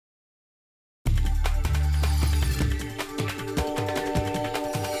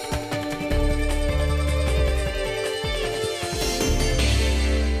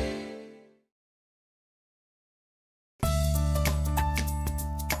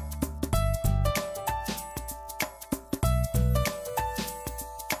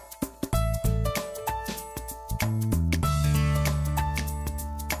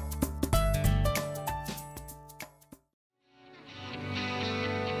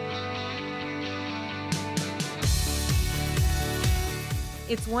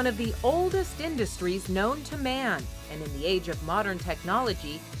It's one of the oldest industries known to man, and in the age of modern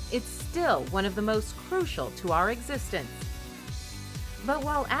technology, it's still one of the most crucial to our existence. But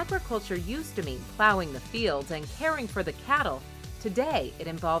while agriculture used to mean plowing the fields and caring for the cattle, today it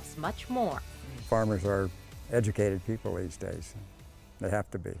involves much more. Farmers are educated people these days. They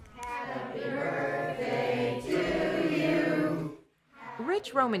have to be. Happy birthday to you.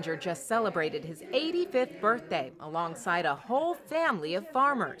 Rich Rominger just celebrated his 85th birthday alongside a whole family of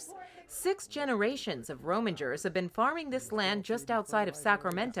farmers. 6 generations of Romingers have been farming this land just outside of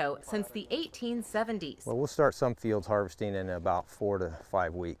Sacramento since the 1870s. Well, we'll start some fields harvesting in about 4 to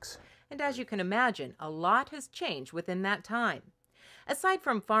 5 weeks. And as you can imagine, a lot has changed within that time. Aside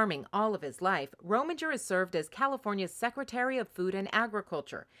from farming all of his life, Rominger has served as California's Secretary of Food and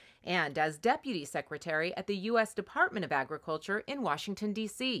Agriculture and as Deputy Secretary at the U.S. Department of Agriculture in Washington,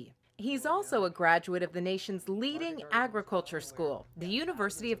 D.C. He's also a graduate of the nation's leading agriculture school, the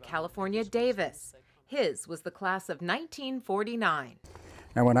University of California, Davis. His was the class of 1949.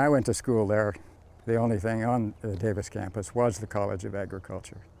 And when I went to school there, the only thing on the Davis campus was the College of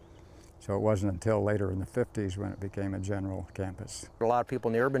Agriculture. So it wasn't until later in the 50s when it became a general campus. A lot of people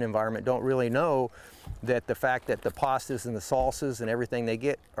in the urban environment don't really know that the fact that the pastas and the salsas and everything they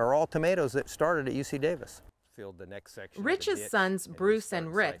get are all tomatoes that started at UC Davis. Rich's sons, Bruce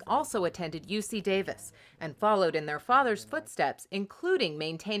and Rick, also attended UC Davis and followed in their father's footsteps, including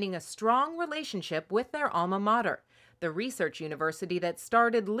maintaining a strong relationship with their alma mater, the research university that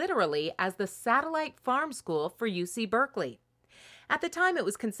started literally as the satellite farm school for UC Berkeley. At the time, it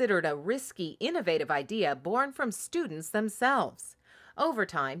was considered a risky, innovative idea born from students themselves. Over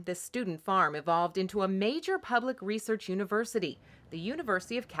time, this student farm evolved into a major public research university, the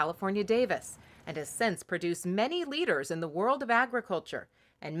University of California, Davis, and has since produced many leaders in the world of agriculture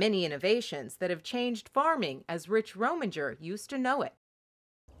and many innovations that have changed farming as Rich Rominger used to know it.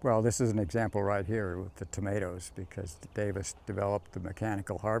 Well, this is an example right here with the tomatoes, because Davis developed the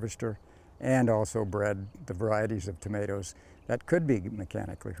mechanical harvester and also bred the varieties of tomatoes that could be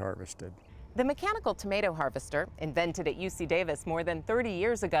mechanically harvested. The mechanical tomato harvester, invented at UC Davis more than 30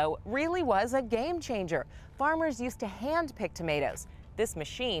 years ago, really was a game changer. Farmers used to hand-pick tomatoes. This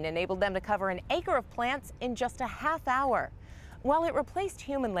machine enabled them to cover an acre of plants in just a half hour. While it replaced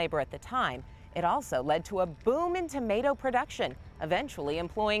human labor at the time, it also led to a boom in tomato production, eventually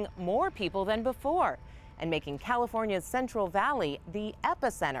employing more people than before, and making California's Central Valley the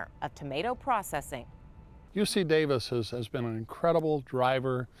epicenter of tomato processing. UC Davis has been an incredible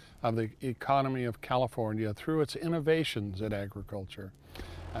driver of the economy of California through its innovations in agriculture.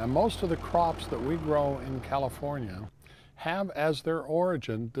 Most of the crops that we grow in California have as their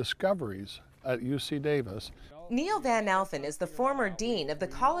origin discoveries at UC Davis. Neil Van Alphen is the former dean of the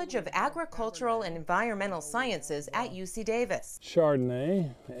College of Agricultural and Environmental Sciences at UC Davis.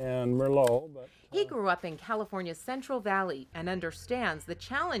 Chardonnay and Merlot. He grew up in California's Central Valley and understands the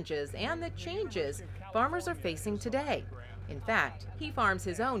challenges and the changes farmers are facing today. In fact, he farms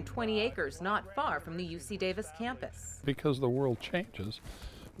his own 20 acres not far from the UC Davis campus. Because the world changes,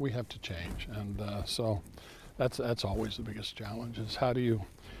 we have to change, and so that's always the biggest challenge, is how do you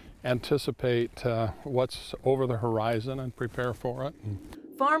anticipate what's over the horizon and prepare for it.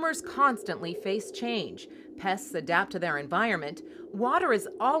 Farmers constantly face change. Pests adapt to their environment, water is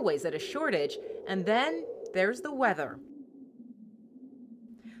always at a shortage, and then there's the weather.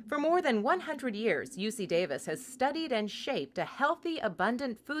 For more than 100 years, UC Davis has studied and shaped a healthy,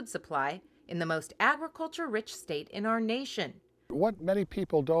 abundant food supply in the most agriculture-rich state in our nation. What many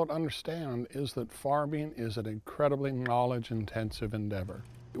people don't understand is that farming is an incredibly knowledge-intensive endeavor.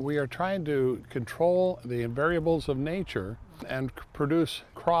 We are trying to control the variables of nature and produce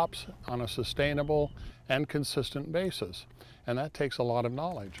crops on a sustainable and consistent basis, and that takes a lot of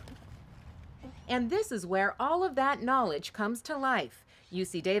knowledge. And this is where all of that knowledge comes to life.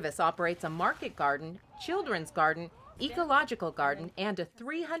 UC Davis operates a market garden, children's garden, ecological garden, and a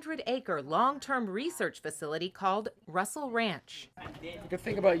 300-acre long-term research facility called Russell Ranch. The good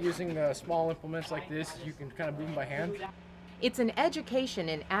thing about using small implements like this, you can kind of move them by hand. It's an education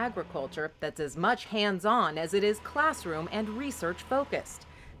in agriculture that's as much hands-on as it is classroom and research-focused.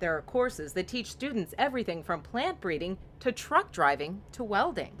 There are courses that teach students everything from plant breeding to truck driving to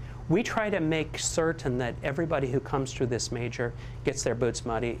welding. We try to make certain that everybody who comes through this major gets their boots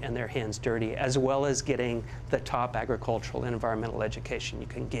muddy and their hands dirty, as well as getting the top agricultural and environmental education you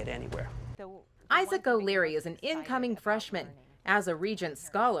can get anywhere. Isaac O'Leary is an incoming freshman. As a Regent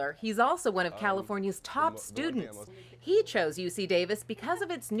Scholar, he's also one of California's top students. He chose UC Davis because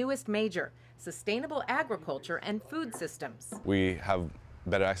of its newest major, sustainable agriculture and food systems. We have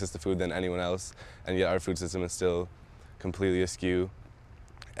better access to food than anyone else, and yet our food system is still completely askew.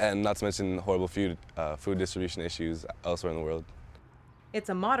 and not to mention horrible food distribution issues elsewhere in the world. It's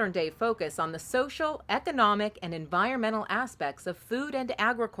a modern-day focus on the social, economic, and environmental aspects of food and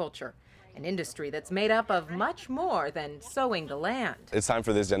agriculture, an industry that's made up of much more than sowing the land. It's time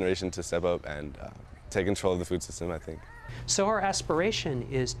for this generation to step up and take control of the food system, I think. So our aspiration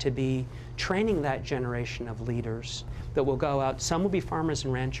is to be training that generation of leaders that will go out. Some will be farmers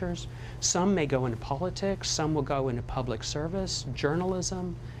and ranchers, some may go into politics, some will go into public service,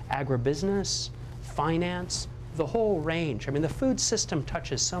 journalism, agribusiness, finance, the whole range. I mean, the food system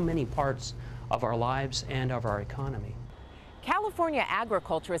touches so many parts of our lives and of our economy. California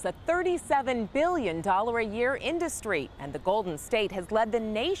agriculture is a $37 billion a year industry, and the Golden State has led the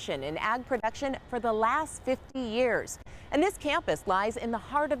nation in ag production for the last 50 years. And this campus lies in the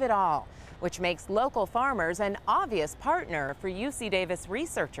heart of it all, which makes local farmers an obvious partner for UC Davis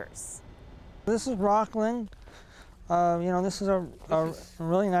researchers. This is Rockland. This is a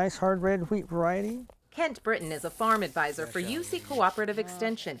really nice hard red wheat variety. Kent Britton is a farm advisor for UC Cooperative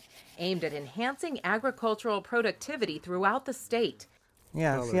Extension, aimed at enhancing agricultural productivity throughout the state.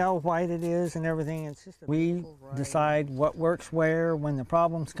 Yeah, see how white it is and everything. It's just we decide what works where. When the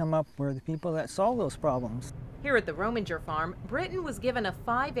problems come up, we're the people that solve those problems. Here at the Rominger farm, Britton was given a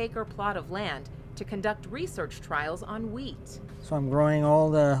 5-acre plot of land to conduct research trials on wheat. So I'm growing all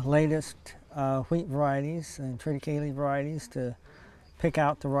the latest wheat varieties and triticale varieties to pick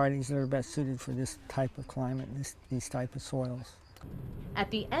out the varieties that are best suited for this type of climate, these type of soils. At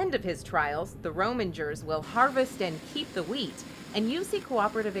the end of his trials, the Romingers will harvest and keep the wheat, and UC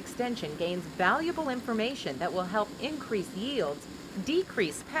Cooperative Extension gains valuable information that will help increase yields,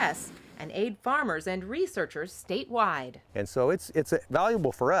 decrease pests, and aid farmers and researchers statewide. And so it's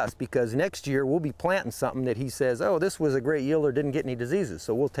valuable for us because next year we'll be planting something that he says, oh, this was a great yield or didn't get any diseases.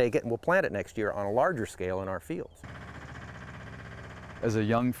 So we'll take it and we'll plant it next year on a larger scale in our fields. As a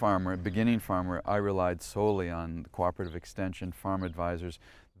young farmer, a beginning farmer, I relied solely on cooperative extension, farm advisors.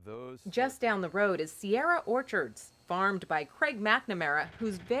 Just down the road is Sierra Orchards, farmed by Craig McNamara,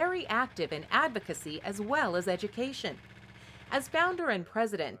 who's very active in advocacy as well as education. As founder and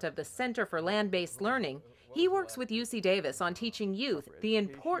president of the Center for Land-Based Learning, he works with UC Davis on teaching youth the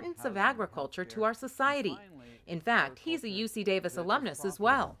importance of agriculture to our society. In fact, he's a UC Davis alumnus as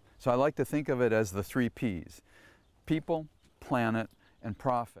well. So I like to think of it as the 3 Ps: people, planet, and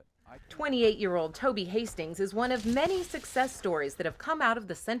profit. 28-year-old Toby Hastings is one of many success stories that have come out of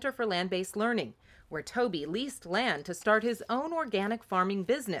the Center for Land-Based Learning, where Toby leased land to start his own organic farming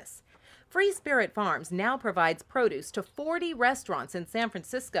business. Free Spirit Farms now provides produce to 40 restaurants in San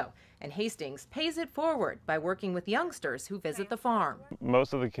Francisco, and Hastings pays it forward by working with youngsters who visit the farm.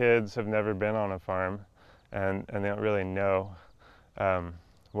 Most of the kids have never been on a farm, and they don't really know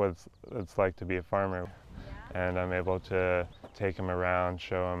what it's like to be a farmer. And I'm able to take them around,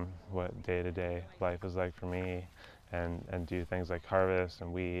 show them what day-to-day life is like for me, and do things like harvest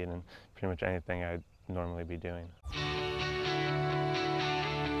and weed and pretty much anything I'd normally be doing.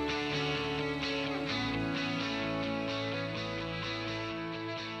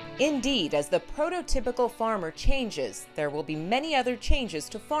 Indeed, as the prototypical farmer changes, there will be many other changes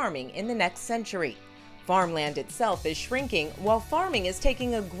to farming in the next century. Farmland itself is shrinking, while farming is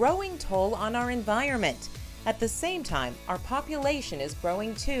taking a growing toll on our environment. At the same time, our population is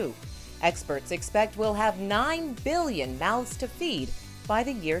growing too. Experts expect we'll have 9 billion mouths to feed by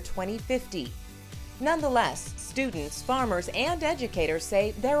the year 2050. Nonetheless, students, farmers, and educators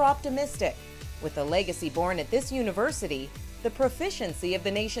say they're optimistic. With the legacy born at this university, the proficiency of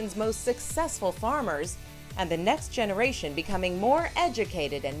the nation's most successful farmers, and the next generation becoming more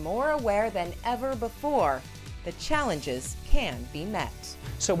educated and more aware than ever before, the challenges can be met.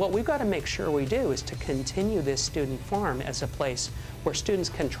 So what we've got to make sure we do is to continue this student farm as a place where students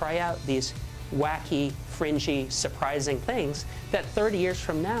can try out these wacky, fringy, surprising things that 30 years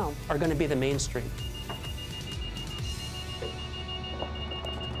from now are going to be the mainstream.